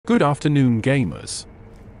Good afternoon, gamers.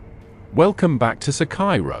 Welcome back to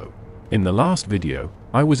Sekiro. In the last video,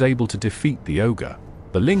 I was able to defeat the ogre.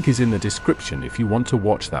 The link is in the description if you want to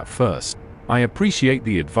watch that first. I appreciate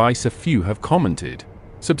the advice a few have commented.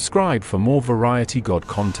 Subscribe for more variety god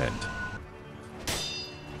content.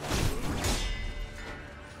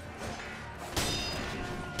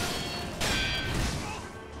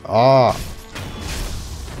 Ah,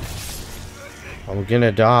 I'm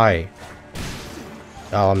gonna die.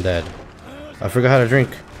 Oh, I'm dead. I forgot how to drink.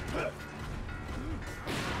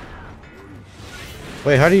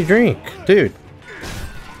 Wait, how do you drink? Dude.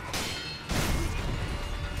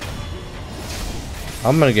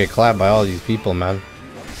 I'm gonna get clapped by all these people, man.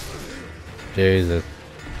 Jesus.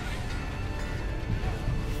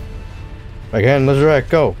 Again, let's wreck,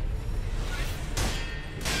 go.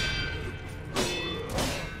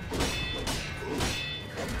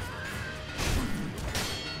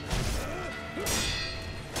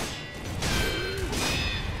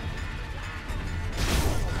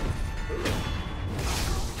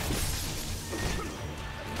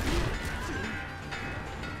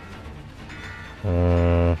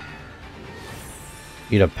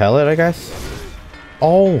 Eat a pellet, I guess?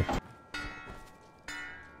 Oh!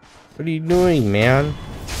 What are you doing, man?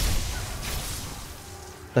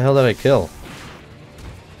 What the hell did I kill?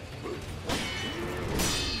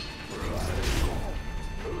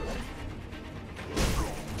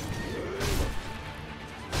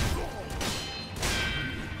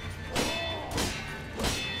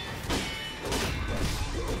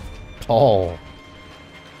 Oh.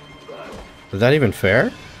 Is that even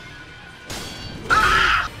fair?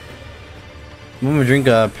 I'm gonna drink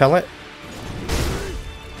a pellet.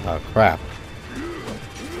 Oh crap.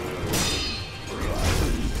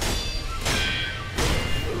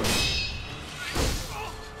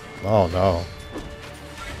 Oh no.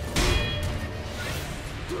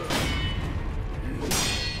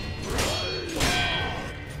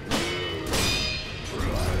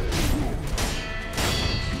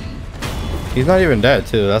 He's not even dead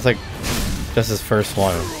too. That's like just his first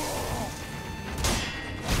one.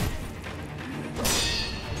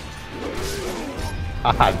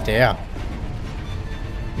 Ah, damn.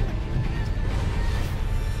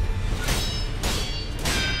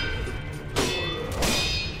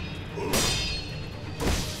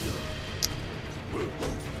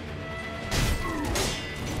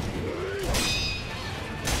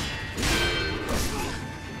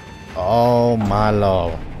 Oh my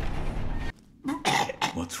lord.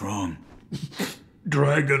 What's wrong?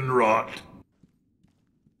 Dragon rot.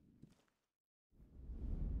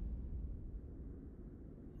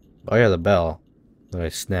 Oh yeah, the bell that I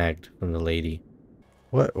snagged from the lady.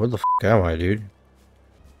 What? Where the f am I, dude?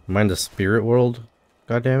 Am I in the spirit world?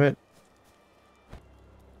 God damn it!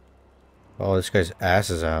 Oh, this guy's ass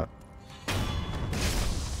is out.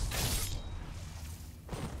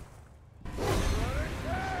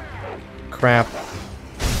 Crap.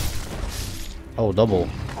 Oh, double.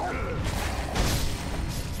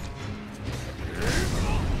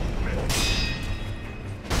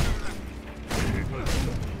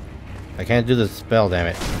 I can't do the spell, damn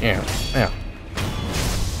it. Yeah, yeah.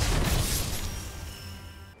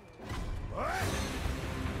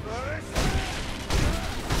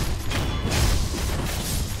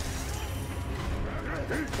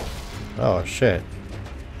 Oh shit.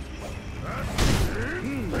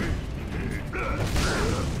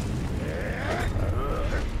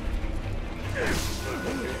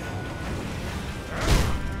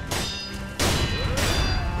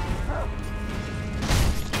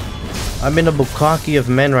 I'm in a bukkake of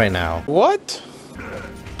men right now. What?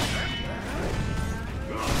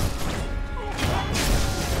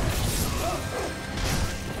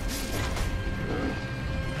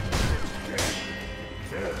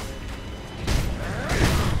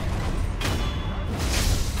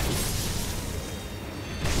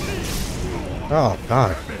 Oh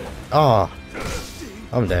god. Oh.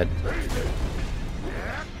 I'm dead.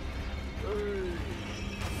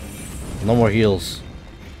 No more heals.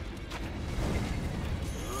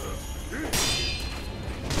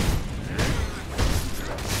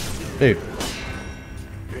 Dude.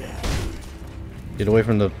 Get away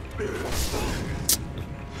from the...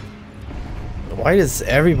 Why does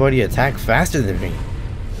everybody attack faster than me?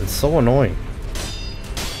 It's so annoying.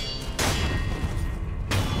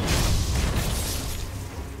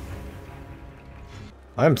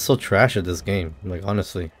 I'm so trash at this game, like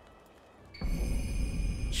honestly.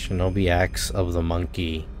 Shinobi Axe of the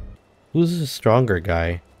Monkey. Who's the stronger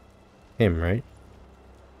guy? Him, right?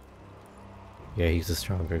 Yeah, he's a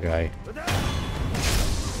stronger guy.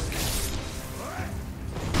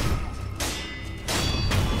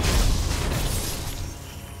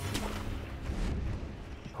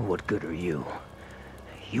 what good are you?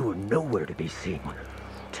 You were nowhere to be seen.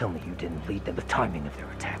 Tell me you didn't lead them. The timing of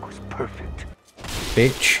their attack was perfect.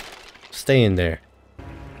 Bitch. Stay in there.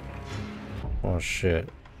 Oh shit.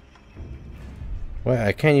 Wait,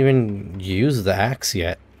 I can't even use the axe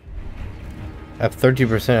yet. I have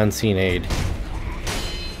 30% unseen aid.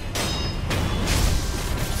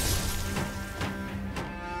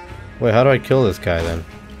 Wait, how do I kill this guy then?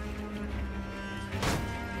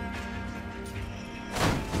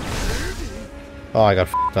 Oh, I got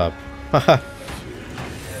f***ed up. Haha.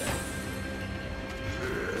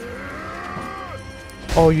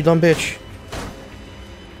 Oh, you dumb bitch.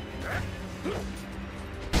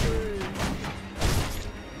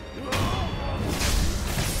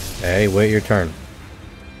 Hey, wait your turn.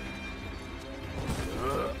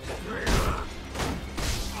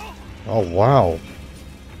 Oh, wow.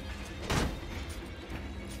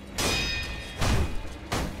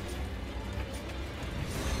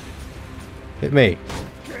 Hit me.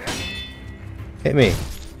 Hit me.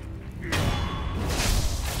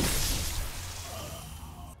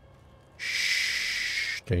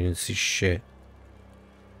 Shh. I didn't see shit.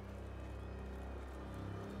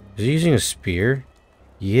 Is he using a spear?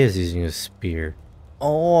 He is using a spear.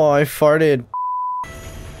 Oh, I farted.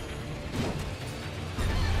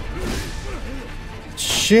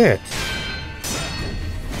 Shit.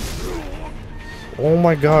 Oh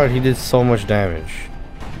my god, he did so much damage.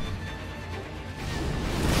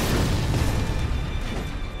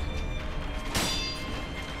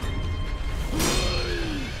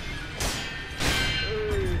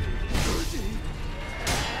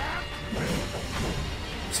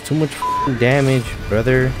 Too much f***ing damage,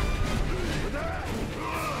 brother.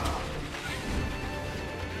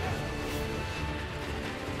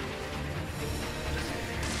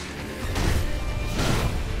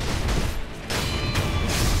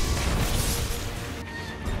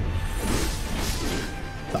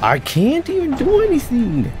 I can't even do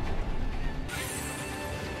anything.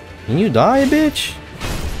 Can you die, bitch?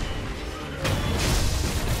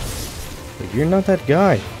 Like, you're not that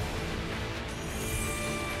guy.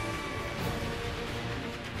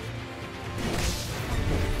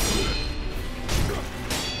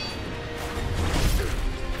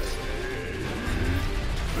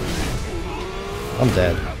 I'm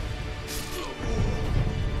dead.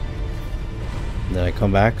 Then I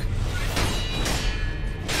come back.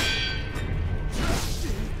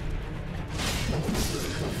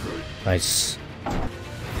 Nice.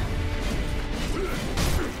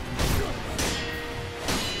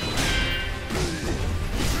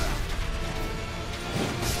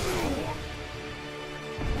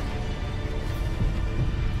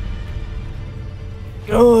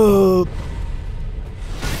 Oh.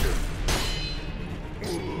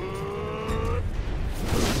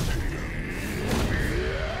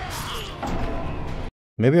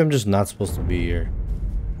 Maybe I'm just not supposed to be here.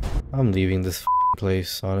 I'm leaving this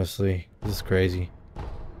place, honestly. This is crazy.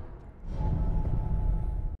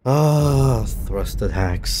 Ah, thrust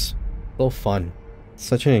attacks. So fun.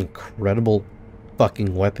 Such an incredible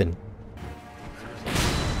fucking weapon.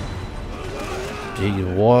 Gee,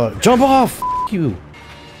 what? Jump off! F you!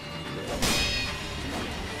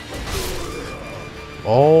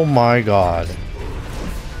 Oh my god.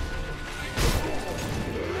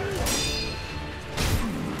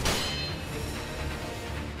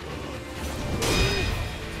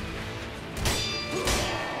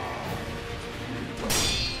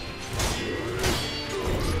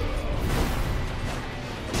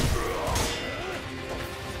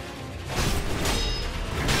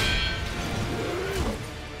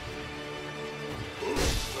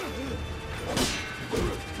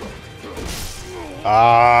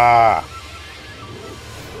 Ah!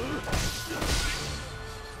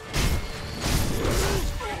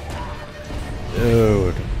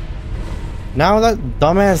 Dude. Now that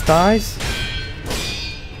dumbass dies?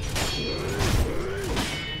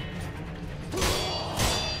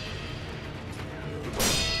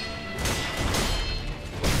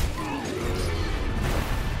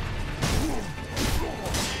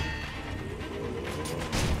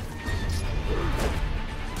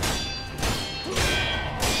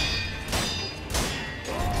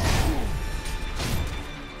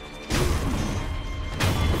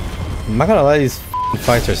 I'm not gonna lie, these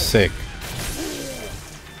fights are sick.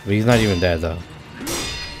 But he's not even dead though.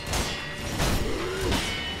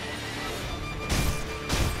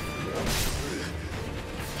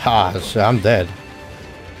 Ha, shit, I'm dead.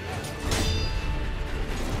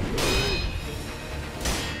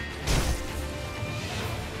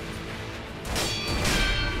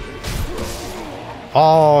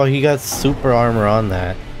 Oh, he got super armor on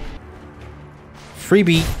that.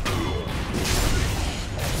 Freebie.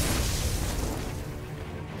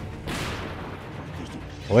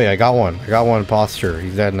 Wait, I got one. I got one posture.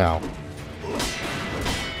 He's dead now.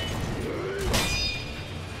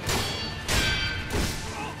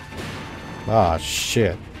 Ah,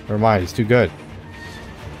 shit. Never mind, he's too good.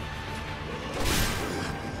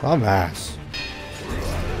 Dumbass.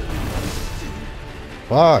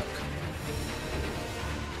 Fuck.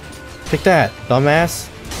 Take that, dumbass.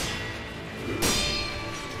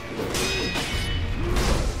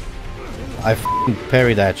 I f***ing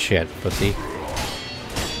parry that shit, pussy.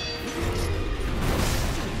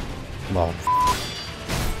 Oh,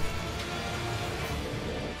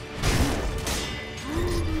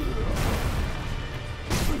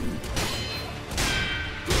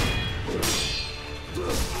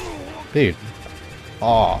 dude.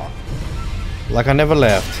 Oh, like I never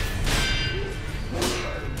left.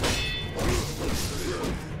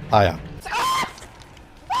 Ah, yeah.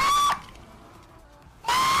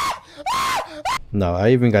 No, I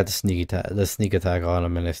even got the sneak attack on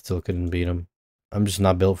him, and I still couldn't beat him. I'm just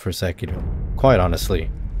not built for Sekiro, quite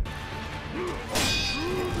honestly.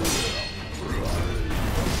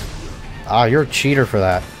 Ah, you're a cheater for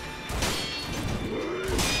that.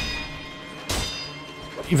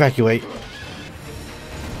 Evacuate.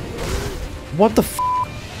 What the f***?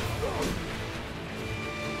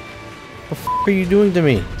 The f*** are you doing to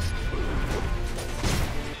me?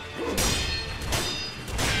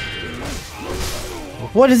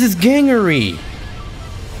 What is this gangery?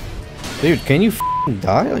 Dude, can you f***ing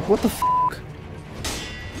die? Like, what the f***?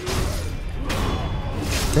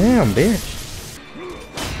 Damn, bitch.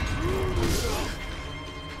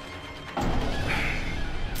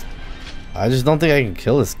 I just don't think I can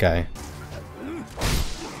kill this guy.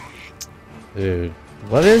 Dude,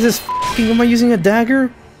 what is this f***ing? Am I using a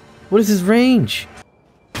dagger? What is his range?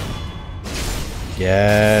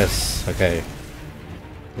 Yes. Okay.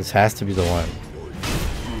 This has to be the one.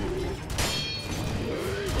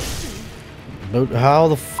 But how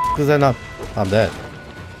the f*** is that not? I'm dead.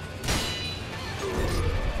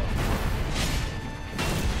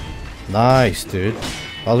 Nice, dude.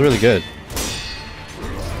 That was really good.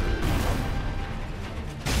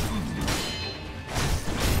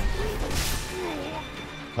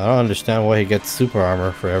 I don't understand why he gets super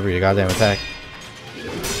armor for every goddamn attack.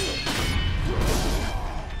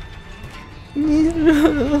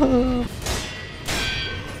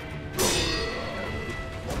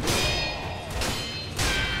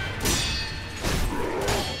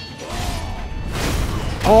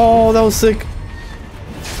 Oh, that was sick.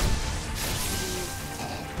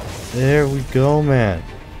 There we go, man.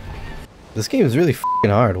 This game is really f***ing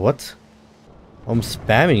hard. What? I'm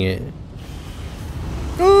spamming it.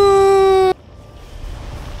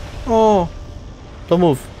 Oh, don't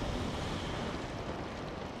move.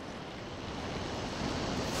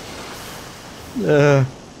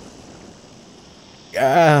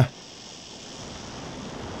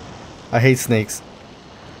 I hate snakes.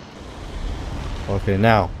 Okay,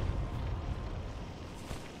 now.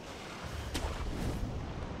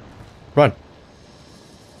 Run.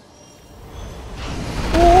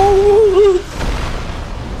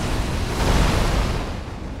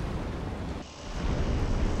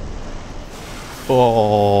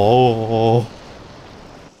 Oh.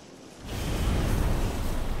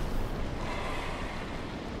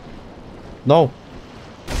 No.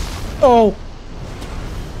 Oh.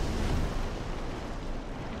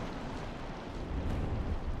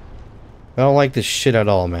 I don't like this shit at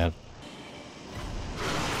all, man.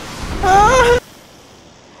 Ah!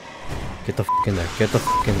 Get the f in there. Get the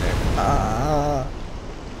f in there. Ah.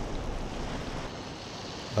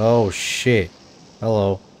 Oh shit.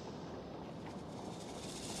 Hello.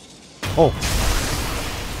 Oh.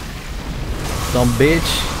 Dumb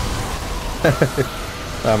bitch.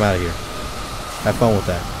 I'm out of here. Have fun with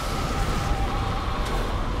that.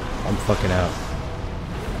 I'm fucking out.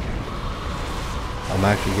 I'm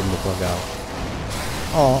actually getting the fuck out.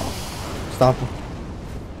 Oh. Stop him.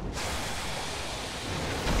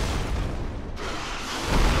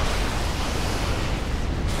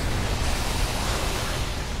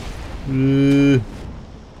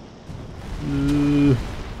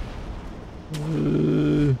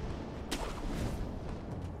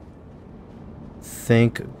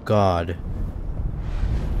 Thank God.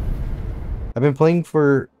 I've been playing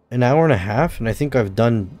for an hour and a half, and I think I've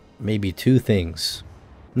done maybe 2 things.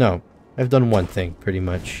 No, I've done 1 thing, pretty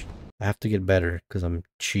much. I have to get better, because I'm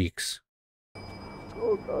cheeks.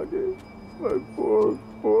 Oh God, my poor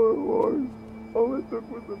horse. All it took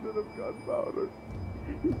was a bit of gunpowder.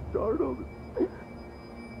 He startled,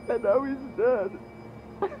 and now he's dead.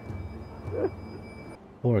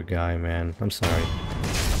 Poor guy, man. I'm sorry.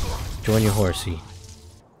 Join your horsey.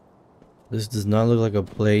 This does not look like a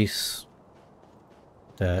place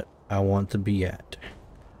that I want to be at.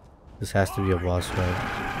 This has to be a boss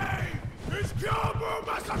fight.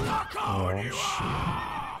 Oh shit.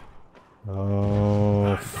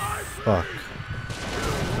 Oh fuck.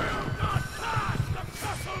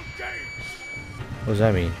 What does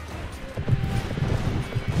that mean?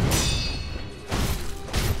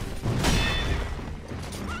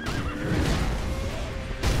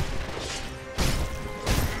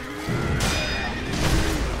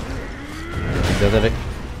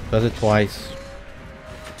 Does it twice.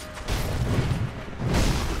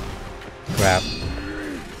 Crap.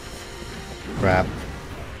 Crap.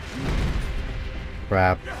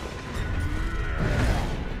 Crap.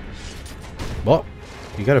 What?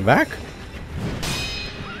 You got it back?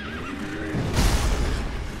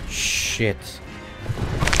 Shit.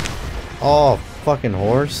 Oh, fucking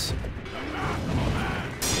horse.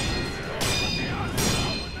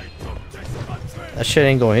 That shit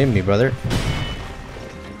ain't gonna hit me, brother.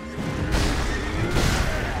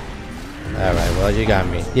 Alright, well, you got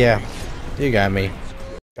me. Yeah, you got me.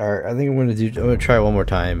 Alright, I think I'm gonna try it one more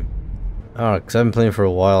time. I don't know, because I've been playing for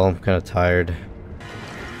a while, I'm kind of tired.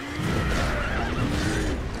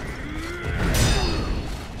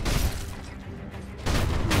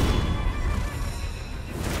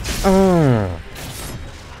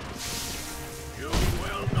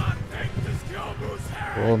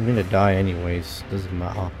 Well, I'm gonna die anyways, doesn't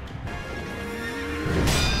matter.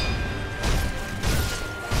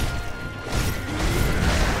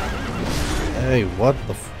 Hey, what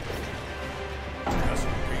the f—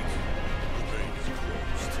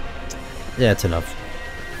 yeah, it's enough.